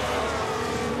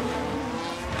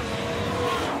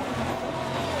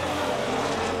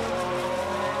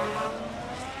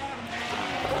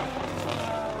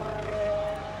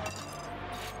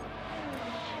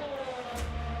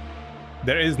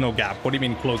 There is no gap. What do you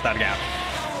mean close that gap?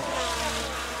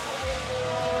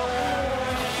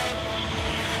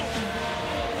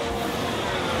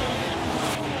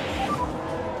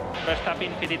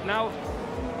 Verstappen pitted now.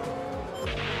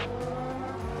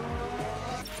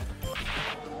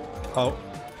 Oh,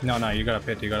 no, you gotta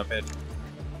pit, you gotta pit.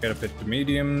 Gotta pit the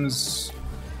mediums.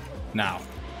 Now.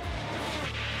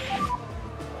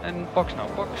 And box now,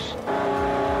 box.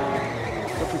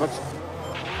 Copy, box.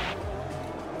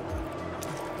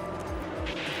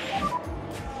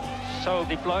 So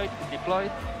deployed.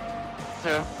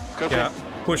 Yeah, copy. Yeah,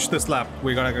 push this lap.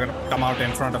 We gotta come out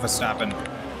in front of Verstappen.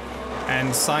 And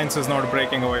Sainz is not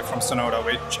breaking away from Tsunoda,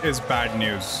 which is bad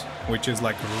news. Which is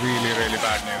like really, really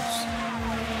bad news.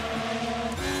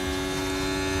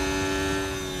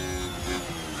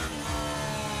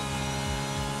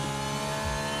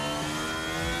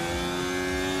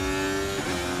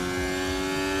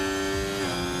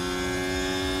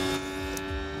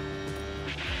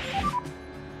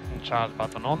 Charge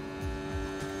button on.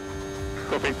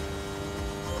 Copy.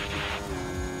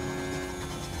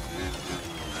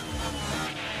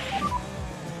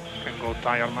 Can go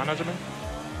tire management.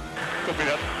 Copy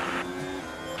that.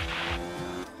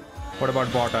 What about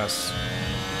Bottas?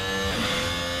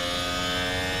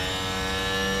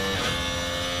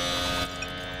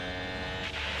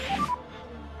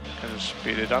 Can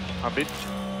speed it up a bit.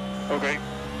 Okay.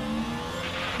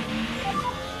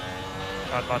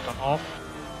 Charge button off.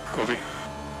 Copy.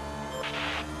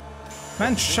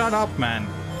 Man, shut up, man.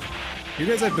 You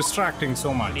guys are distracting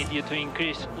so much. Need you to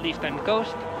increase lift and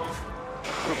coast.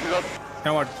 Copy that. You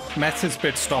know what? Mets his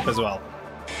pit stop as well.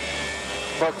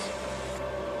 Box.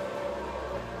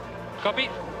 Copy.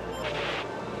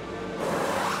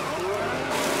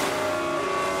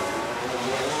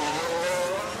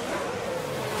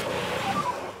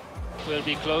 We'll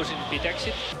be closing pit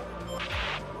exit.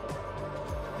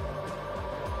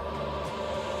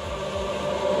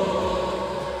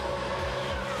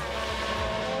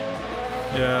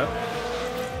 Yeah.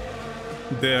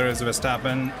 There is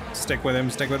Verstappen. Stick with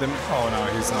him, stick with him. Oh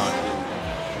no, he's not.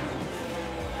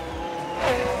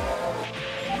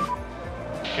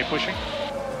 Keep pushing.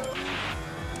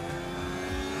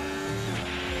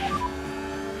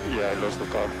 Yeah, I lost the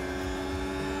car.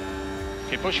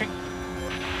 Keep pushing.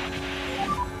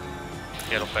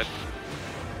 Yellow flag.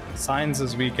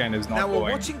 Sainz's weekend is not Now we're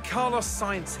going. watching Carlos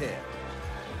Sainz here.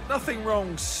 Nothing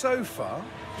wrong so far.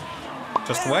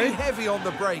 Just Very wait. heavy on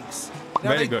the brakes. Now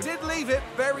Very they good. did leave it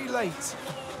very late.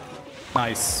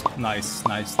 Nice, nice,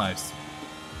 nice, nice.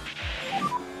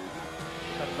 Start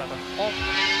button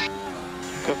off.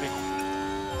 Copy.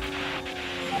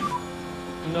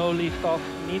 No lift off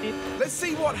needed. Let's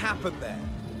see what happened there.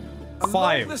 Along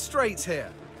 5. the straight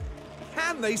here.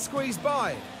 Can they squeeze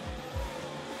by?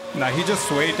 Now he just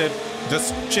waited,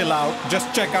 just chill out,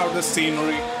 just check out the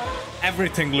scenery.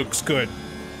 Everything looks good.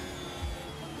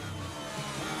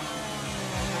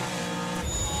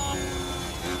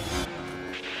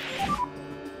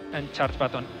 And charge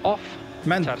button off.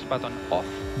 Man. Charge button off.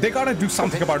 They gotta do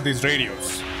something about these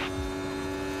radios.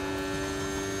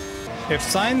 If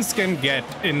Sainz can get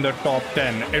in the top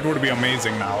 10, it would be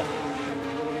amazing now.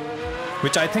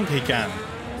 Which I think he can.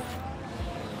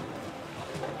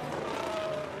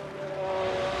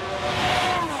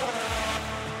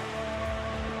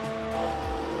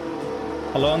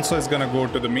 Alonso is gonna go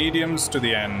to the mediums to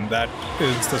the end. That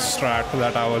is the strat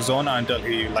that I was on until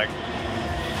he like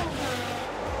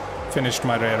finished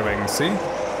my rear wing, see?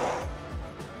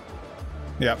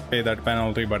 Yeah, pay that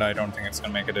penalty, but I don't think it's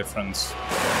gonna make a difference.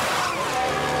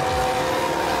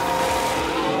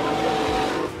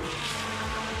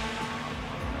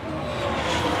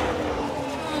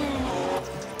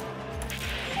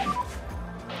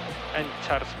 And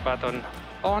charge button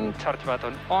on. Charge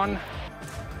button on.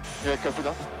 Yeah, copy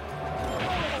that.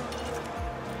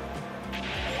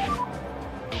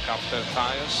 Look after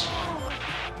tires.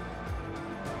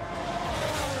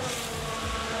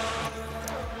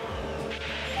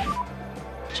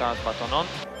 Charge button on.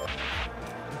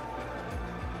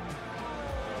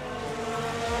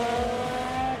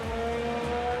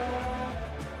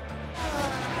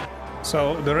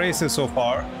 So the race is so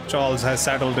far. Charles has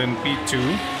settled in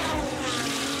P2.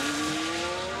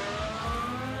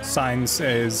 Sainz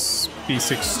is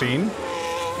P16.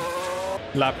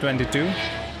 Lap 22.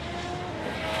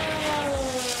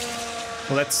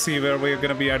 Let's see where we're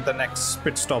gonna be at the next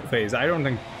pit stop phase. I don't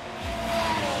think...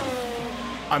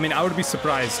 I mean, I would be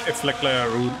surprised if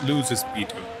Leclerc loses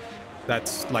P2.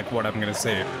 That's like what I'm gonna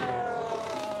say.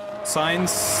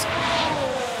 Sainz...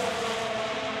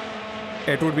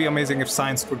 It would be amazing if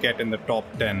Sainz could get in the top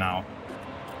 10 now.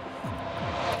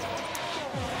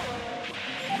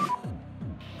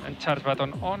 And charge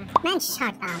button on.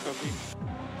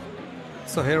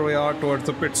 So here we are towards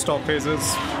the pit stop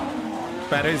phases.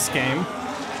 Perez came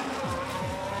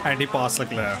and he passed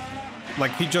Leclerc.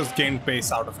 Like he just gained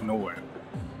pace out of nowhere.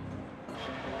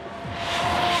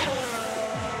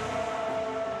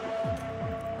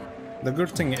 The good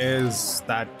thing is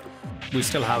that we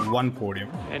still have one podium.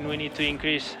 And we need to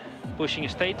increase pushing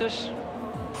status.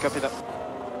 Copy that.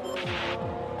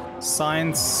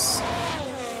 Sainz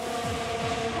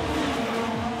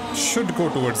should go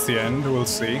towards the end, we'll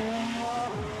see.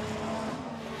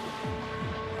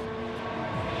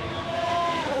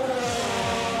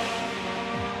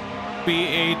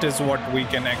 P8 is what we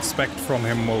can expect from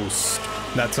him most.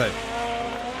 That's it.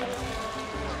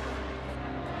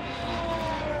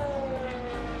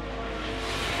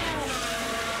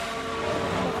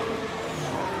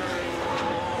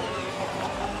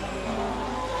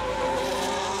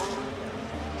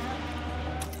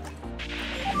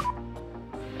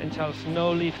 And Charles,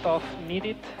 no lift off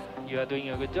needed. You are doing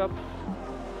a good job.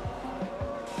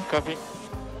 Copy.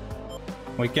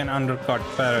 We can undercut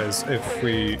Perez if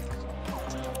we...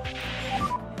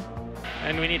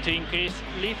 And we need to increase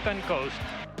lift and coast.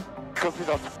 Copy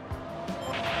that.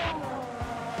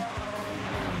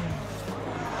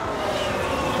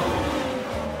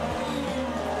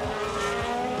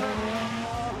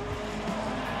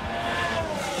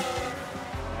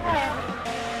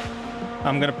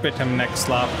 I'm gonna pit him next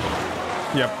lap.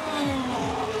 Yep.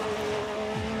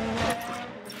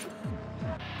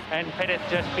 And Perez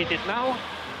just pitted now.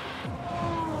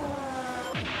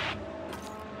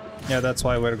 Yeah, that's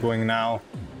why we're going now,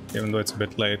 even though it's a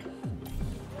bit late.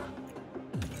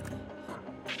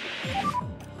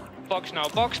 Box now,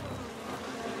 box.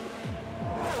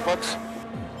 Box.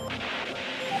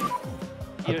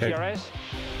 Use Okay. your eyes.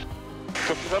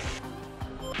 Copy that.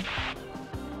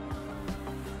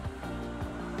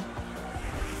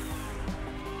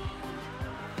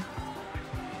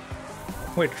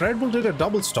 Wait, Red Bull did a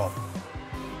double stop.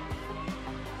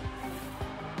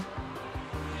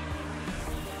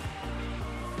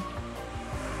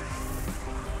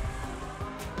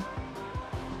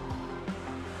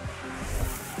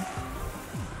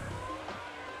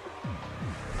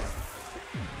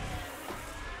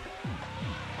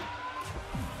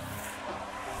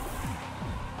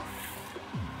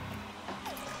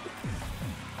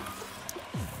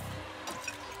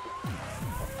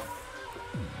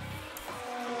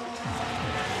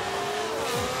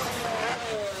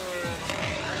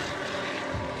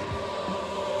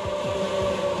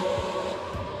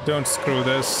 Don't screw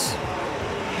this.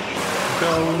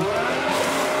 Go.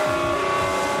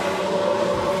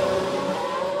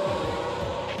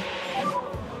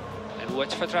 And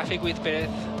watch for traffic with Perez.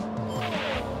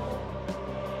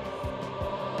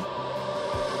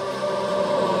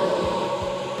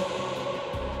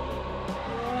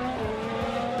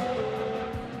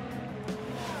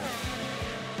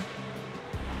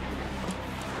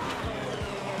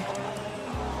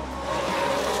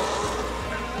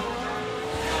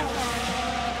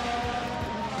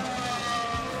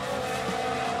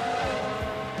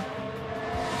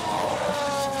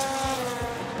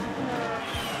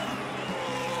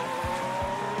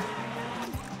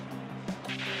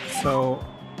 So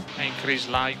Increase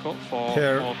LICO for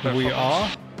here more we performance.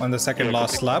 are on the second Yeah,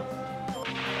 last lap.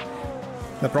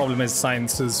 The problem is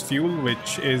Sainz's fuel,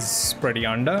 which is pretty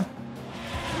under.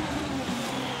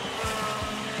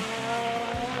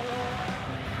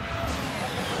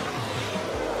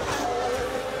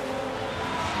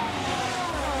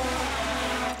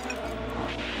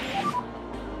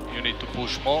 You need to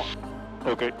push more.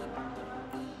 Okay.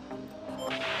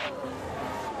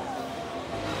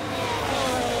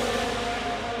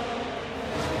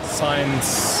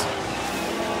 Sainz.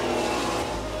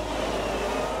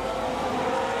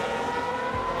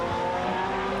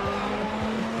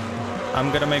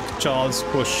 I'm gonna make Charles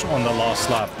push on the last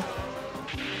lap.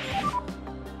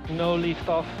 No lift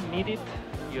off needed.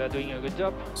 You are doing a good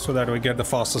job. So that we get the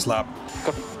fastest lap.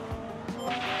 Copy.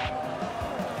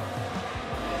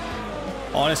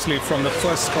 Honestly, from the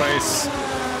first race,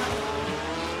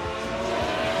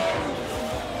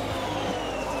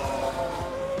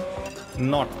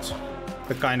 not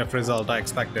the kind of result I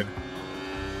expected.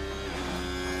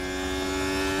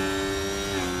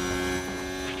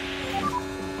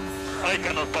 I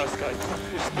cannot pass, guys.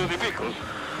 It's too difficult.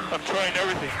 I'm trying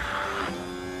everything.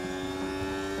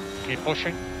 Keep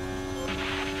pushing.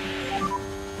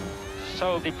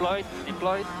 So deployed.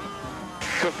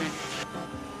 Copy.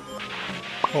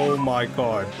 Oh my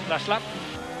god. Last lap.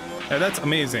 Yeah, that's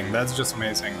amazing. That's just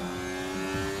amazing.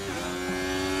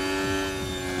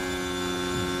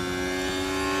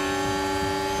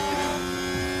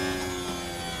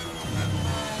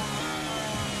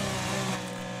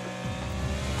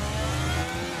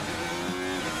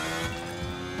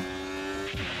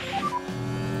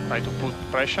 Try to put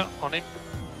pressure on him.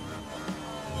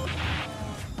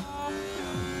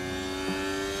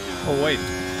 Oh wait.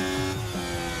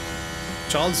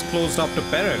 Charles closed up to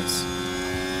Perez.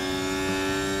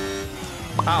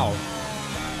 How?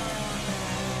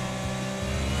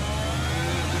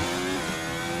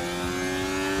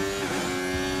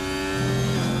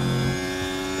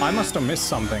 I must have missed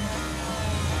something.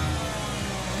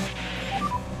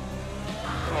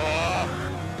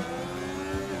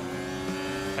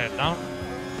 Head down.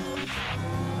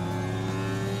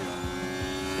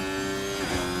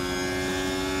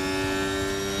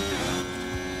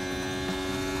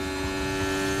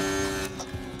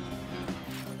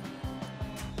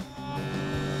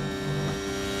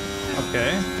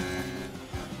 Okay.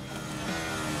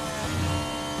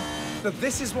 But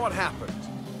this is what happened.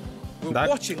 We're That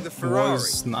watching the Ferrari.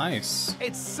 was nice.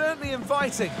 It's certainly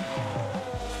inviting.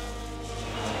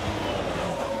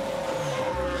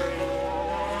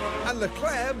 And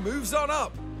Leclerc moves on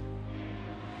up.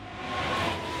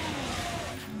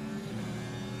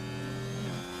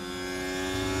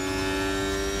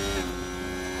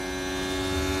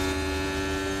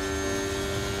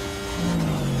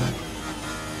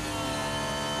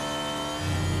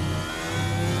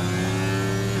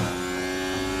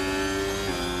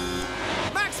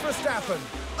 Max Verstappen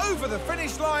over the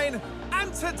finish line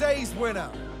and today's winner.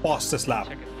 Fastest lap.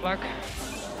 Second flag.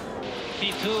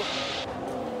 P2.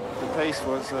 The pace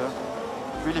was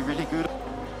really, really good.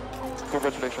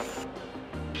 Congratulations.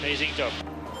 Amazing job.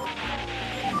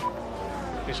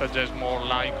 We suggest more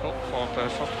line for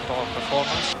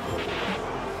performance.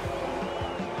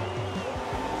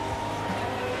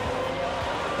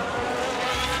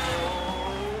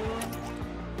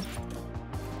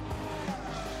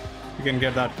 You can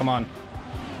get that, come on.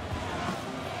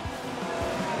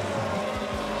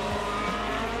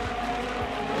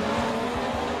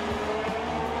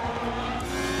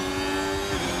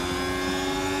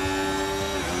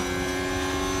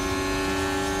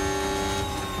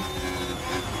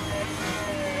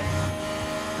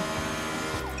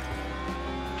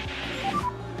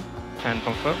 And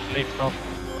confirm, lift off.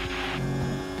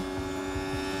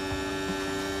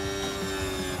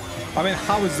 I mean,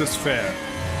 how is this fair?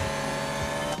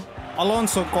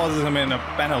 Alonso causes him in a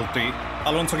penalty.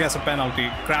 Alonso gets a penalty,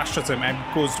 crashes him and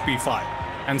goes to P5.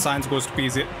 And Sainz goes to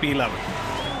P11.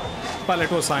 Well,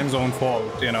 it was Sainz's own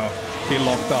fault, you know. He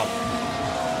locked up.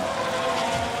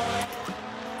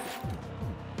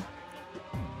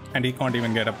 And he can't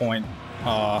even get a point.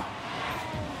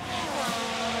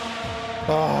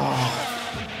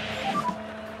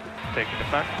 Taking the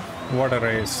back. What a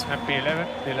race. And P11.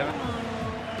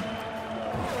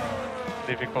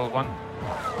 Difficult one.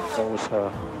 That was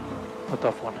a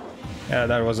tough one. Yeah,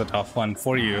 that was a tough one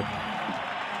for you.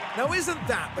 Now isn't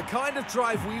that the kind of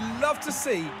drive we love to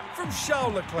see from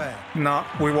Charles Leclerc? No,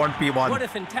 we want P1. What a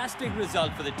fantastic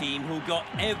result for the team who got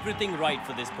everything right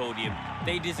for this podium.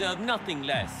 They deserve nothing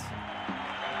less.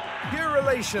 Pure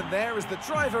elation there as the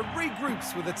driver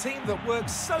regroups with a team that worked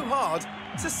so hard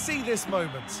to see this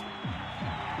moment.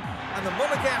 And the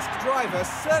Monegasque driver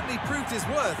certainly proved his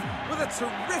worth with a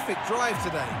terrific drive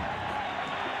today.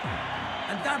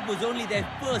 And that was only their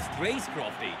first race,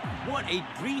 Crofty. What a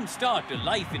dream start to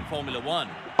life in Formula One.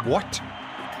 What?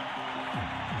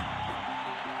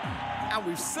 And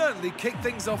we've certainly kicked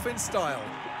things off in style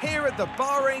here at the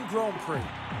Bahrain Grand Prix.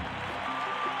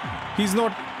 He's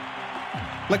not...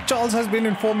 Like, Charles has been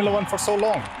in Formula 1 for so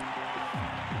long.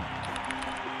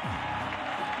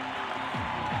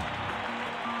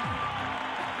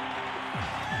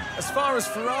 As far as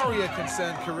Ferrari are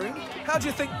concerned, Karun, how do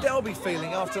you think they'll be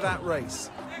feeling after that race?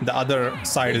 The other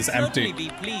side is empty. Certainly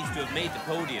be pleased to have made the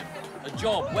podium. A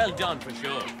job well done for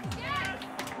sure.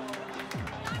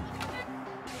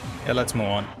 Yeah, let's move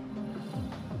on.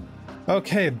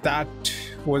 Okay, that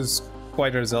was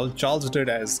quite a result. Charles did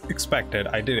as expected.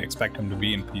 I did expect him to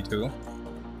be in P2.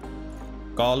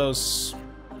 Carlos...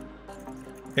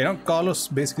 You know, Carlos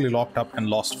basically locked up and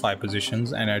lost 5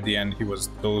 positions, and at the end he was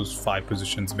those 5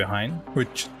 positions behind,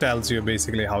 which tells you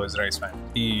basically how his race went.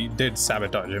 He did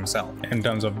sabotage himself. In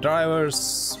terms of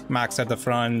drivers, Max at the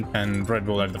front and Red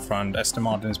Bull at the front, Aston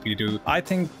Martin's P2. I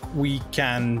think we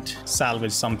can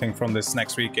salvage something from this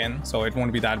next weekend, so it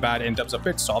won't be that bad. In terms of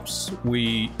pit stops,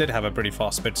 we did have a pretty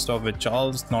fast pit stop with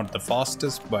Charles, not the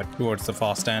fastest, but towards the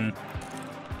fast end.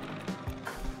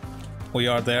 We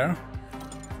are there.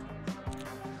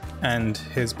 And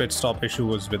his pit stop issue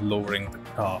was with lowering the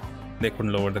car. They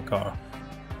couldn't lower the car.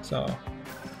 So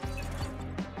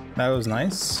that was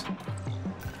nice.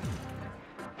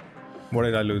 What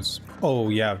did I lose? Oh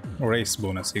yeah, race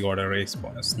bonus. He got a race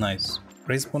bonus. Nice.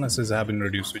 Race bonuses have been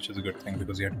reduced, which is a good thing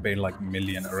because you had to pay like $1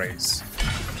 million a race.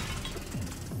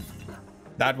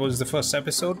 That was the first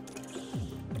episode.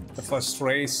 The first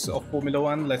race of Formula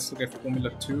 1. Let's look at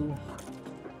Formula 2.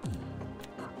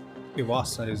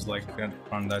 Iwasa is like at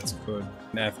front, that's good.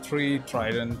 F3,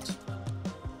 Trident,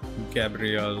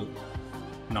 Gabriel,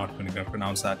 not going to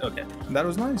pronounce that. Okay, that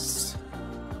was nice.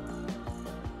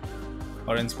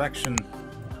 Our inspection.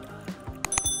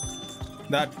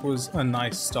 That was a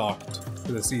nice start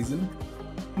to the season.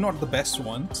 Not the best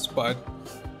ones, but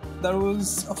that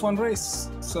was a fun race.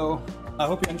 So I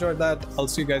hope you enjoyed that. I'll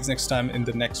see you guys next time in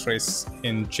the next race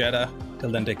in Jeddah.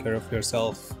 Till then, take care of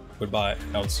yourself. Goodbye,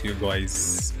 and I'll see you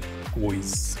guys.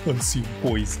 I'll see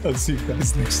you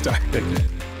guys next time.